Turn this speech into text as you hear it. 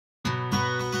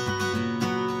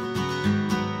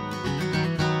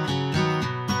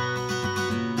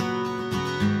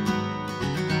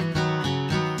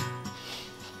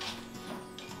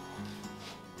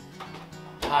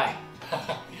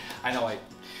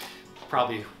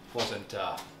probably wasn't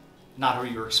not who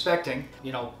you were expecting.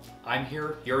 You know, I'm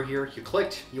here, you're here, you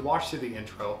clicked, you watched through the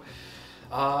intro.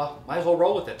 Might as well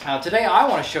roll with it. Now today I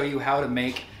want to show you how to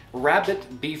make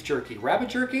rabbit beef jerky. Rabbit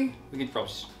jerky? We can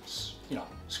probably, you know,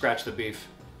 scratch the beef.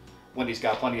 Wendy's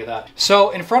got plenty of that.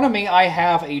 So in front of me I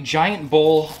have a giant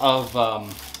bowl of,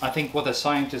 I think what the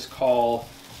scientists call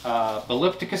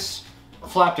Ballipticus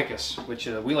flapticus, which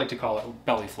we like to call it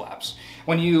belly flaps.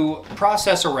 When you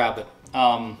process a rabbit,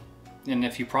 and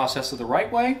if you process it the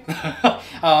right way,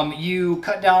 you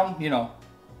cut down, you know,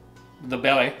 the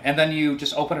belly, and then you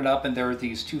just open it up, and there are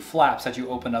these two flaps that you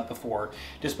open up before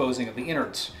disposing of the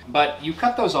innards. But you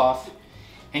cut those off,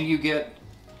 and you get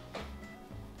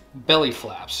belly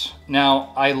flaps.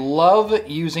 Now, I love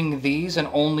using these and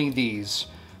only these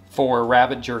for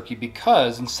rabbit jerky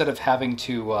because instead of having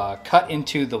to cut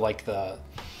into the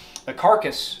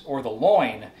carcass or the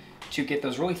loin to get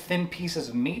those really thin pieces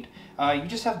of meat, you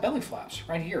just have belly flaps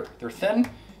right here. They're thin.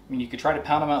 I mean, you could try to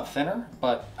pound them out thinner,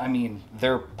 but I mean,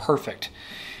 they're perfect.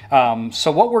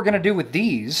 So what we're gonna do with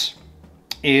these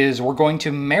is we're going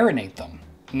to marinate them.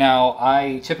 Now,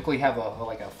 I typically have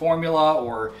a formula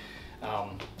or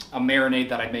a marinade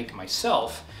that I make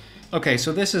myself. Okay,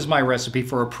 so this is my recipe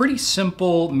for a pretty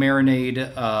simple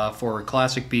marinade for a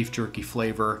classic beef jerky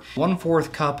flavor.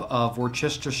 1/4 cup of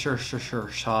Worcestershire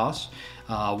sauce,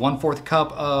 1/4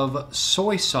 cup of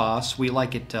soy sauce. We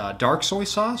like it dark soy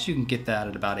sauce. You can get that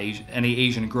at about any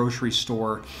Asian grocery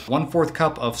store. 1/4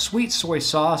 cup of sweet soy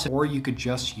sauce, or you could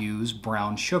just use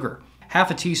brown sugar.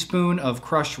 1/2 teaspoon of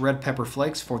crushed red pepper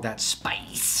flakes for that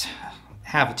spice.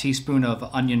 1/2 teaspoon of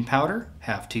onion powder,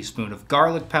 1/2 teaspoon of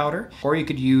garlic powder, or you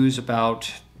could use about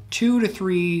 2 to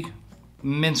 3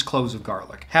 minced cloves of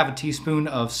garlic. 1/2 teaspoon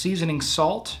of seasoning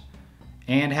salt,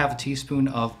 and 1/2 teaspoon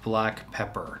of black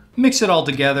pepper. Mix it all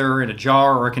together in a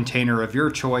jar or a container of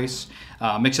your choice.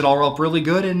 Mix it all up really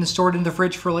good and store it in the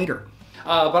fridge for later.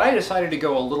 But I decided to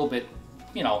go a little bit,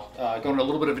 you know, go in a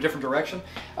little bit of a different direction.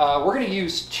 We're gonna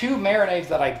use 2 marinades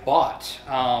that I bought.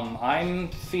 I'm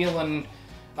feeling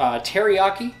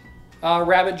teriyaki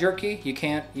rabbit jerky. You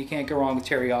can't go wrong with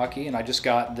teriyaki, and I just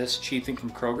got this cheap thing from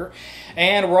Kroger.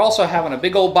 And we're also having a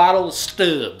big old bottle of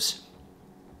Stubbs,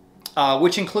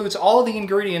 which includes all of the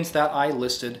ingredients that I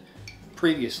listed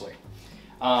previously.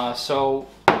 So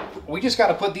we just got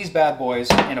to put these bad boys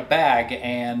in a bag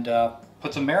and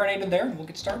put some marinade in there, and we'll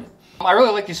get started. I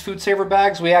really like these food saver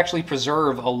bags. We actually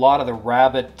preserve a lot of the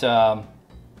rabbit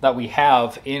that we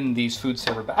have in these food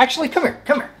saver bags. Actually, come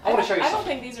here. I want to show you something. I don't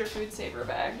think these are food saver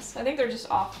bags. I think they're just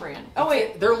off-brand. Oh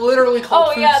wait, they're literally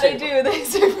called food saver. Oh yeah, they do. They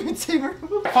say food saver.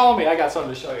 Follow me, I got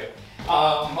something to show you.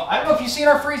 I don't know if you've seen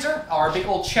our freezer, our big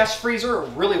old chest freezer,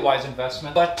 really wise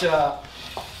investment. But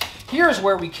here's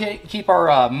where we keep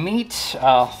our meat,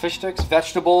 fish sticks,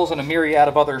 vegetables, and a myriad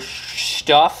of other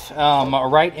stuff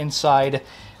right inside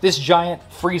this giant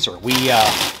freezer. We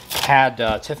had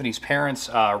Tiffany's parents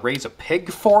raise a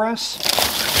pig for us.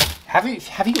 Have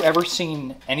you ever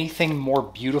seen anything more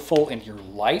beautiful in your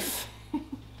life?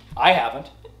 I haven't.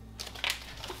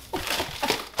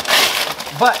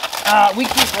 But we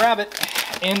keep rabbit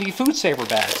in the food saver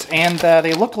bags, and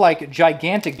they look like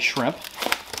gigantic shrimp,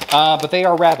 but they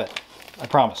are rabbit, I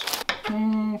promise.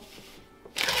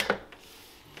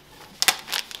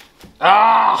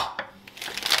 Ah!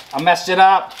 I messed it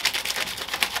up.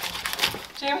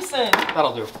 Jamison.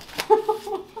 That'll do.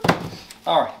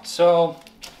 All right, so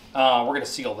we're gonna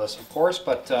seal this, of course,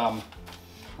 but we'll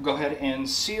go ahead and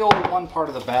seal one part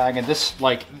of the bag. And this,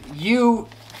 like, you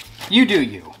do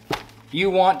you. You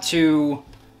want to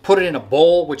put it in a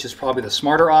bowl, which is probably the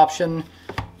smarter option.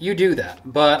 You do that,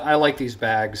 but I like these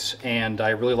bags, and I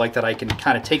really like that I can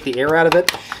kind of take the air out of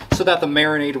it so that the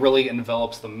marinade really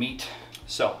envelops the meat.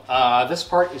 So this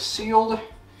part is sealed.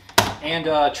 And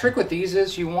trick with these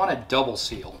is you want to double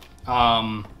seal.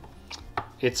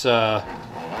 It's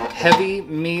heavy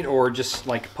meat or just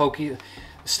like pokey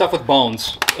stuff with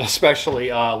bones,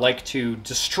 especially like to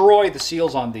destroy the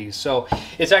seals on these. So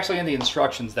it's actually in the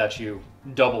instructions that you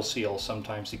double seal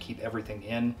sometimes to keep everything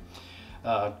in.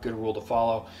 Good rule to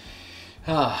follow.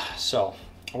 So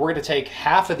we're going to take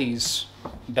 1/2 of these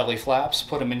belly flaps,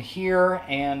 put them in here,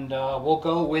 and we'll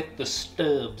go with the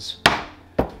Stubbs.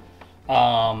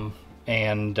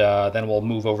 And then we'll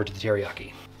move over to the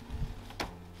teriyaki.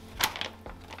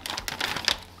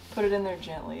 Put it in there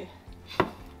gently.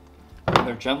 In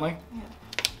there gently? Yeah.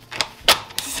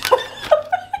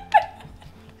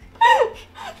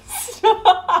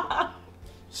 Stop.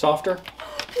 Softer?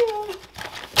 Yeah.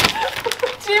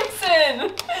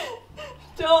 Jamison!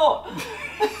 Don't.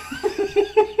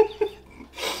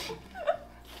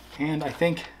 And I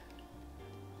think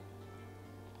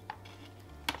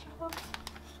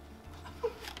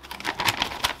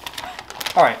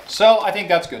All right, so I think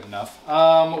that's good enough.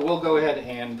 We'll go ahead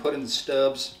and put in the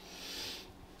stubs.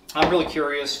 I'm really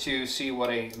curious to see what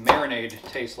a marinade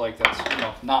tastes like.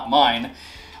 That's, not mine.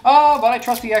 But I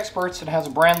trust the experts. It has a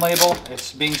brand label.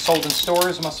 It's being sold in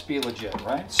stores. It must be legit,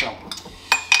 right? So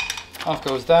off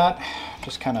goes that.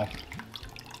 Just kind of...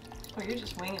 Oh, you're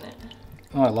just winging it.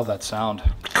 Oh, I love that sound.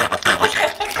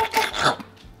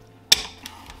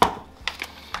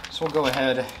 So we'll go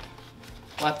ahead,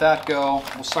 let that go.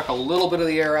 We'll suck a little bit of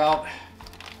the air out,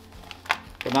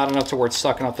 but not enough to where it's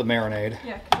sucking up the marinade.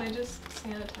 Yeah, because I just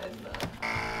sanitized that.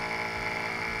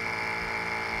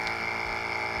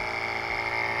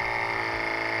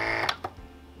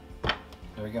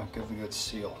 There we go, give it a good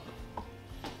seal.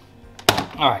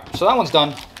 All right, so that one's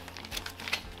done.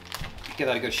 Give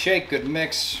that a good shake, good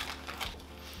mix.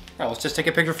 All right, let's just take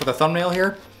a picture for the thumbnail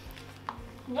here.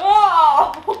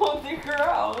 No! They're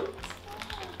gross.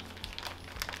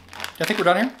 I think we're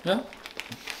done here, yeah?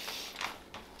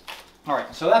 All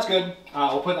right, so that's good.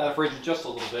 We'll put that in the fridge in just a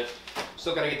little bit.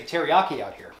 Still gotta get the teriyaki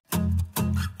out here.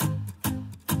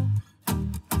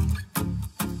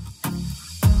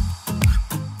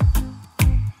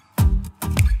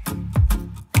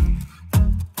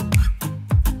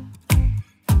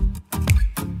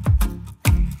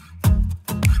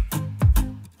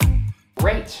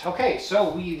 Great, okay,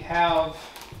 so we have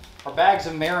our bags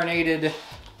of marinating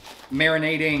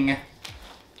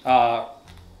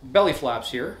belly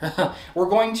flaps here. We're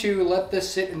going to let this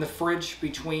sit in the fridge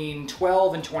between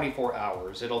 12 and 24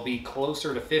 hours. It'll be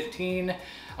closer to 15.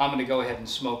 I'm gonna go ahead and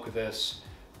smoke this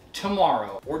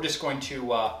tomorrow. We're just going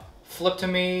to flip to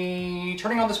me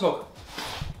turning on the smoker.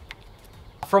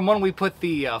 From when we put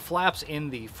the flaps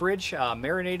in the fridge,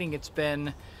 marinating, it's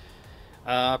been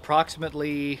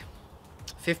approximately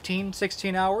 15,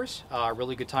 16 hours.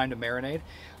 Really good time to marinate.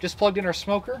 Just plugged in our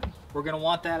smoker. We're gonna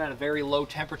want that at a very low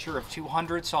temperature of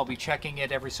 200, so I'll be checking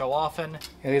it every so often.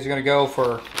 And these are gonna go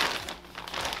for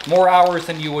more hours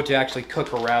than you would to actually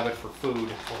cook a rabbit for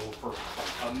food, for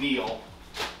a meal.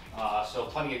 So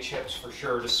plenty of chips for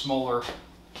sure, just smaller.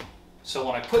 So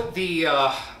when I put the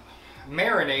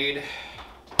marinade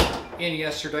in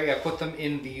yesterday, I put them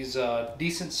in these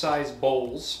decent sized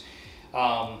bowls.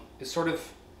 It sort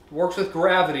of works with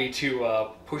gravity to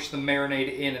push the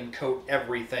marinade in and coat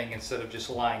everything instead of just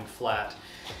lying flat.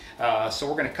 So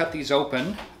we're gonna cut these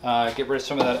open, get rid of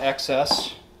some of that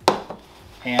excess,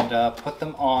 and put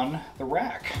them on the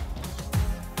rack.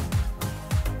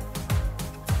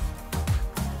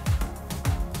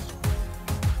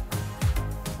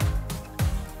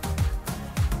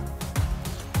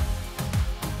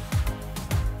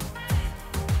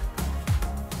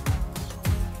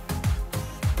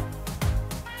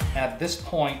 At this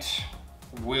point,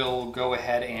 we'll go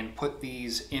ahead and put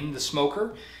these in the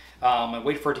smoker and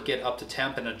wait for it to get up to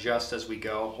temp and adjust as we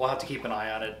go. We'll have to keep an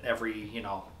eye on it every,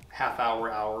 half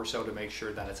hour, hour or so to make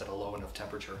sure that it's at a low enough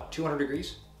temperature. 200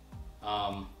 degrees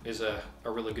is a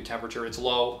really good temperature. It's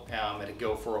low, it'll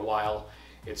go for a while.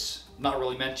 It's not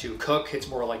really meant to cook, it's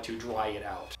more like to dry it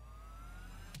out.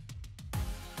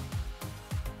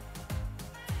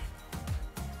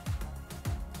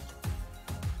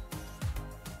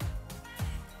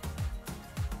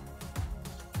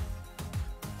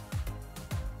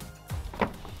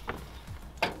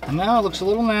 And now it looks a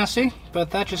little nasty,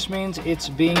 but that just means it's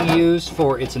being used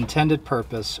for its intended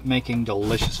purpose, making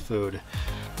delicious food.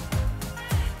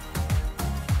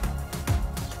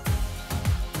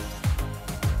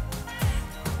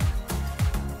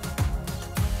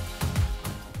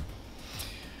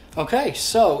 Okay,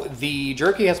 so the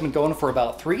jerky has been going for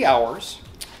about 3 hours.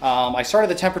 I started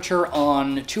the temperature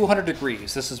on 200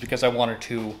 degrees. This is because I wanted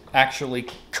to actually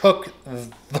cook the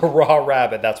raw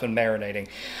rabbit that's been marinating.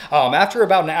 After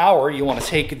about an hour, you want to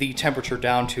take the temperature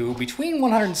down to between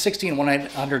 160 and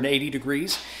 180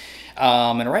 degrees.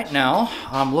 And right now,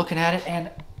 I'm looking at it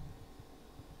and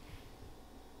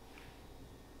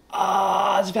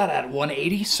it's about at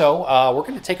 180. So we're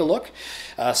going to take a look,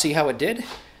 see how it did.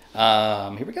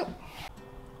 Here we go.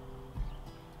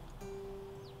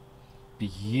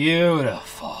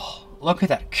 Beautiful. Look at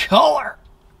that color.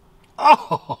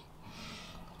 Oh.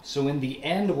 So in the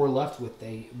end, we're left with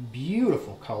a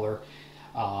beautiful color.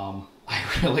 I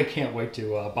really can't wait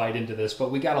to bite into this, but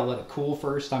we got to let it cool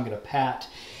first. I'm going to pat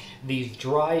these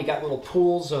dry. You got little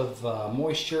pools of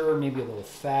moisture, maybe a little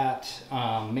fat,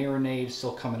 marinade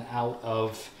still coming out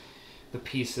of the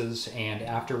pieces. And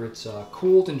after it's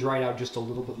cooled and dried out just a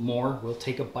little bit more, we'll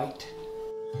take a bite.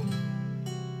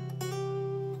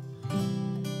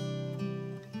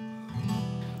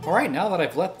 All right, now that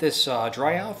I've let this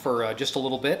dry out for just a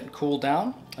little bit and cool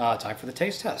down, time for the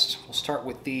taste test. We'll start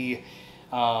with the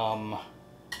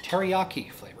teriyaki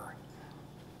flavor.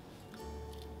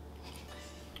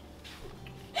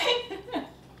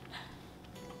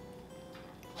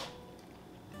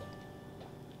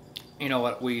 You know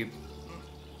what, we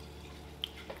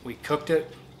cooked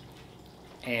it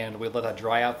and we let that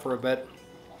dry out for a bit,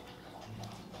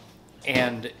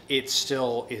 and it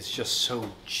still is just so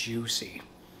juicy.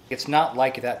 It's not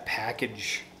like that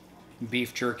package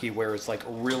beef jerky where it's like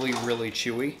really, really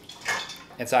chewy.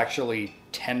 It's actually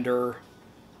tender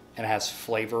and has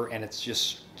flavor, and it's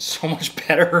just so much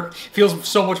better. It feels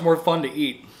so much more fun to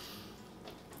eat.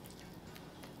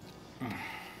 Oh,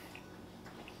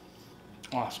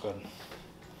 that's good.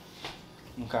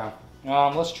 Okay.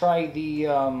 Let's try the,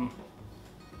 I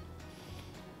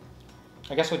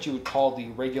guess what you would call the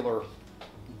regular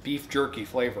beef jerky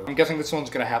flavor. I'm guessing this one's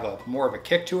going to have more of a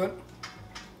kick to it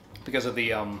because of the,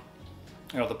 you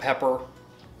know, the pepper,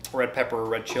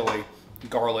 red chili,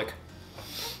 garlic.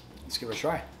 Let's give it a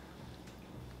try.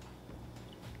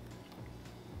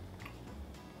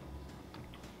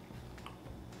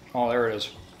 Oh, there it is.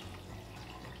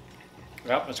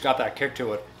 Yep, it's got that kick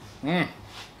to it. Mmm.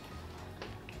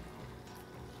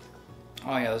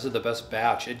 Oh yeah, this is the best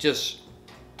batch. It just,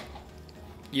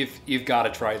 you've got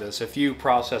to try this. If you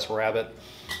process rabbit,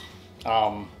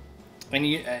 and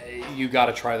you got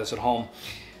to try this at home.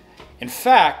 In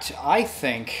fact, I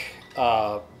think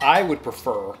I would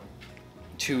prefer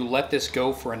to let this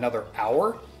go for another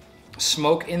hour,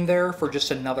 smoke in there for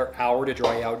just another hour to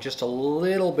dry out just a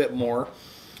little bit more.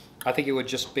 I think it would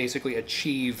just basically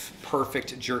achieve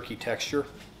perfect jerky texture,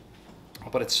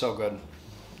 but it's so good.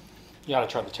 You gotta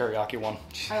try the teriyaki one.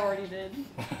 I already did.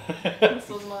 This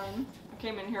was mine. I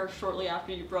came in here shortly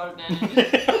after you brought it in.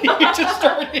 And You just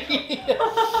started eating it.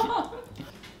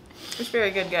 It's very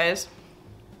good, guys.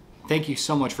 Thank you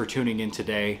so much for tuning in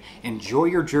today. Enjoy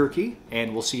your jerky,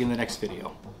 and we'll see you in the next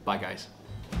video. Bye, guys.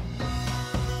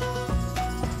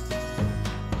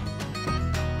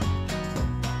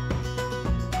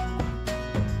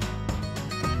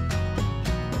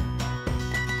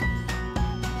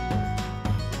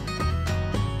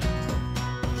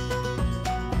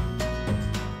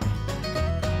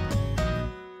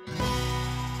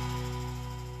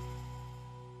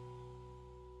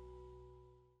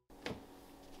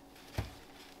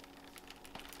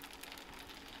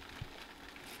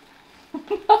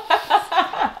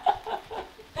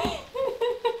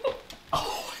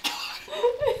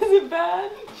 Is it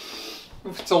bad?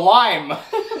 It's a lime.